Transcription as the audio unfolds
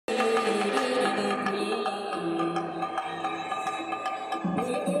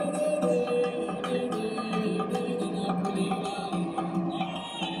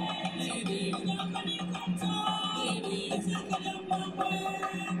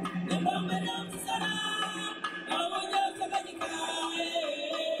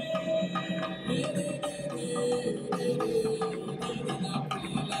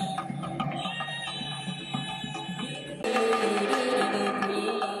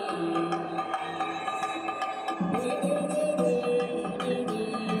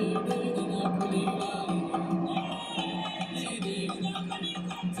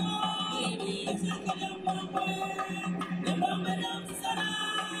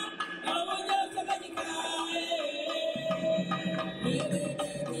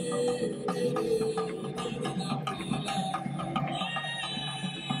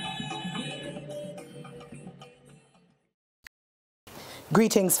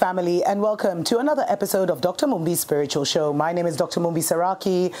Greetings, family, and welcome to another episode of Dr. Mumbi's Spiritual Show. My name is Dr. Mumbi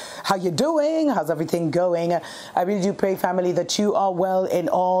Saraki. How you doing? How's everything going? I really do pray, family, that you are well in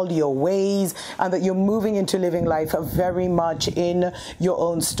all your ways and that you're moving into living life very much in your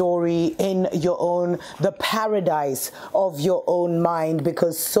own story, in your own, the paradise of your own mind,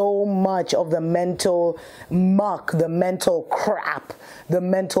 because so much of the mental muck, the mental crap, the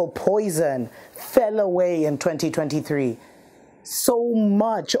mental poison fell away in 2023. So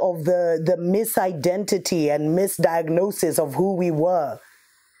much of the misidentity and misdiagnosis of who we were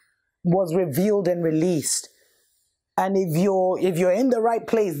was revealed and released. And if you're in the right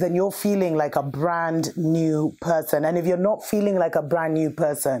place, then you're feeling like a brand new person. And if you're not feeling like a brand new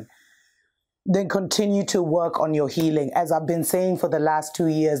person, then continue to work on your healing. As I've been saying for the last 2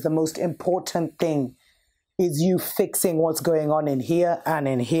 years, the most important thing is you fixing what's going on in here and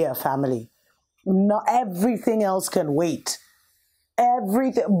in here, family. Not everything else can wait.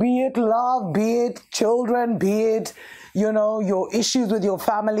 Everything, be it love, be it children, be it, your issues with your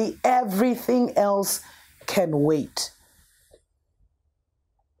family, everything else can wait.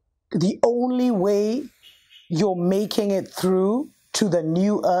 The only way you're making it through to the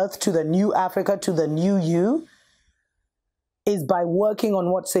new earth, to the new Africa, to the new you, is by working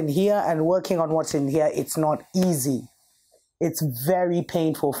on what's in here, and working on what's in here. It's not easy. It's very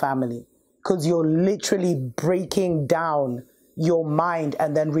painful, family, because you're literally breaking down your mind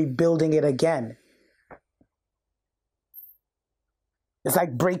and then rebuilding it again. It's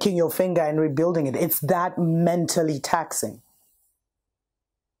like breaking your finger and rebuilding it. It's that mentally taxing.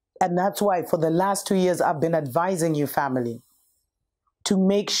 And that's why for the last 2 years, I've been advising you, family, to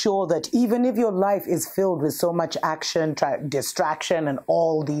make sure that even if your life is filled with so much action, distraction, and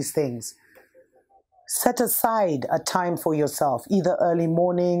all these things, set aside a time for yourself, either early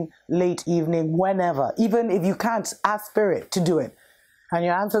morning, late evening, whenever. Even if you can't, ask Spirit to do it. And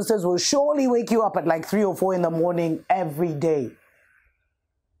your ancestors will surely wake you up at like 3 or 4 in the morning every day.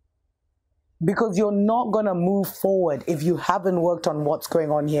 Because you're not going to move forward if you haven't worked on what's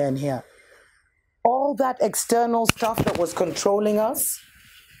going on here and here. All that external stuff that was controlling us,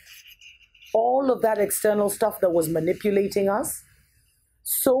 all of that external stuff that was manipulating us,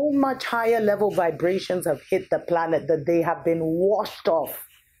 so much higher level vibrations have hit the planet that they have been washed off.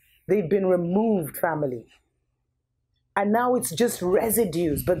 They've been removed, family. And now it's just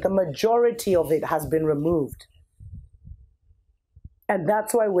residues, but the majority of it has been removed. And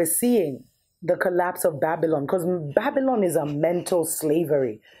that's why we're seeing the collapse of Babylon, because Babylon is a mental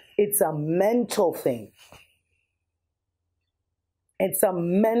slavery. It's a mental thing. It's a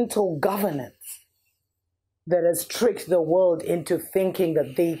mental governance that has tricked the world into thinking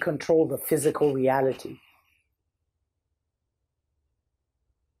that they control the physical reality.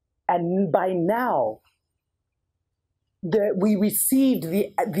 And by now, we received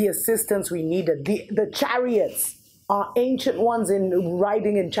the assistance we needed. The chariots, our ancient ones in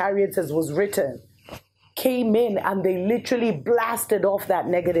riding in chariots, as was written, came in and they literally blasted off that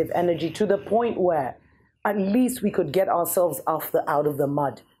negative energy to the point where at least we could get ourselves out of the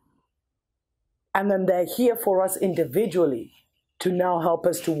mud. And then they're here for us individually to now help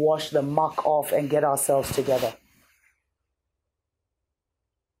us to wash the muck off and get ourselves together.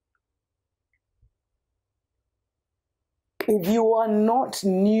 If you are not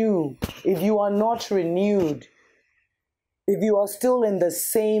new, if you are not renewed, if you are still in the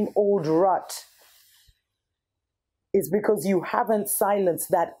same old rut, it's because you haven't silenced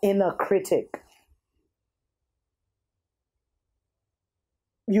that inner critic.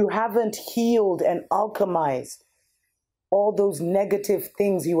 You haven't healed and alchemized all those negative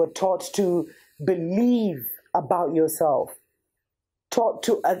things you were taught to believe about yourself, taught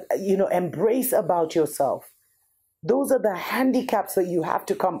to, embrace about yourself. Those are the handicaps that you have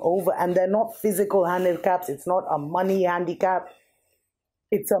to come over, and they're not physical handicaps. It's not a money handicap.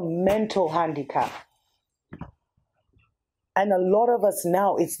 It's a mental handicap. And a lot of us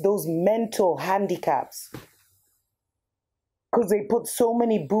now, it's those mental handicaps. Because they put so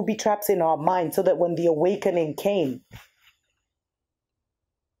many booby traps in our mind so that when the awakening came,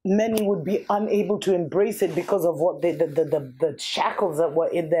 many would be unable to embrace it because of what the shackles that were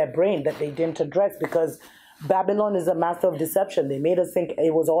in their brain that they didn't address, because Babylon is a master of deception. They made us think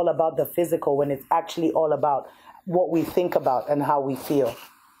it was all about the physical when it's actually all about what we think about and how we feel.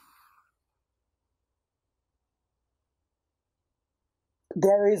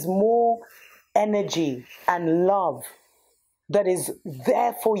 There is more energy and love that is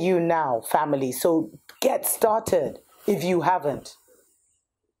there for you now, family. So get started if you haven't.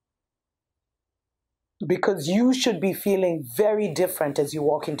 Because you should be feeling very different as you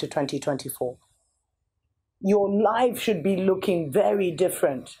walk into 2024. Your life should be looking very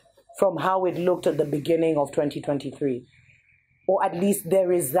different from how it looked at the beginning of 2023. Or at least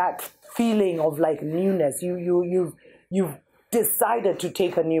there is that feeling of like newness. You've decided to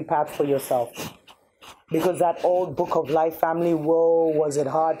take a new path for yourself. Because that old book of life, family, whoa, was it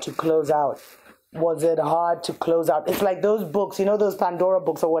hard to close out? Was it hard to close out? It's like those books, you know, those Pandora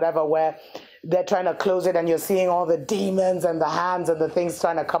books or whatever, where they're trying to close it and you're seeing all the demons and the hands and the things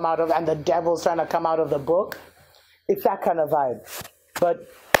trying to come out of, and the devil's trying to come out of the book. It's that kind of vibe. But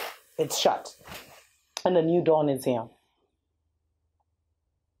it's shut. And the new dawn is here.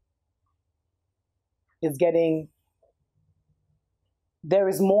 It's getting, there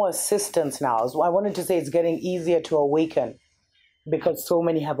is more assistance now. So I wanted to say it's getting easier to awaken because so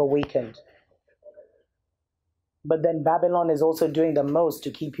many have awakened. But then Babylon is also doing the most to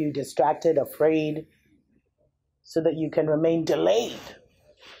keep you distracted, afraid, so that you can remain delayed.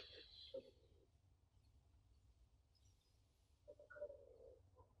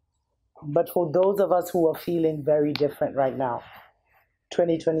 But for those of us who are feeling very different right now,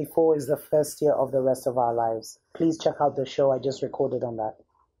 2024 is the first year of the rest of our lives. Please check out the show I just recorded on that.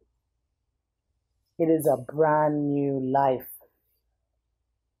 It is a brand new life.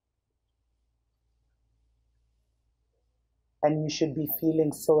 And you should be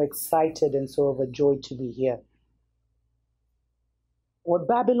feeling so excited and so overjoyed to be here. What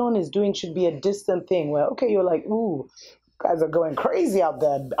Babylon is doing should be a distant thing where, okay, you're like, ooh, guys are going crazy out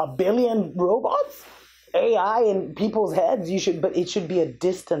there. 1 billion robots, AI in people's heads. But it should be a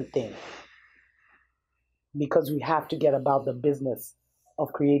distant thing. Because we have to get about the business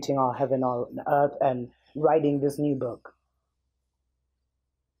of creating our heaven on earth and writing this new book.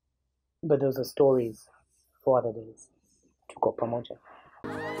 But those are stories for other days. To go promote it.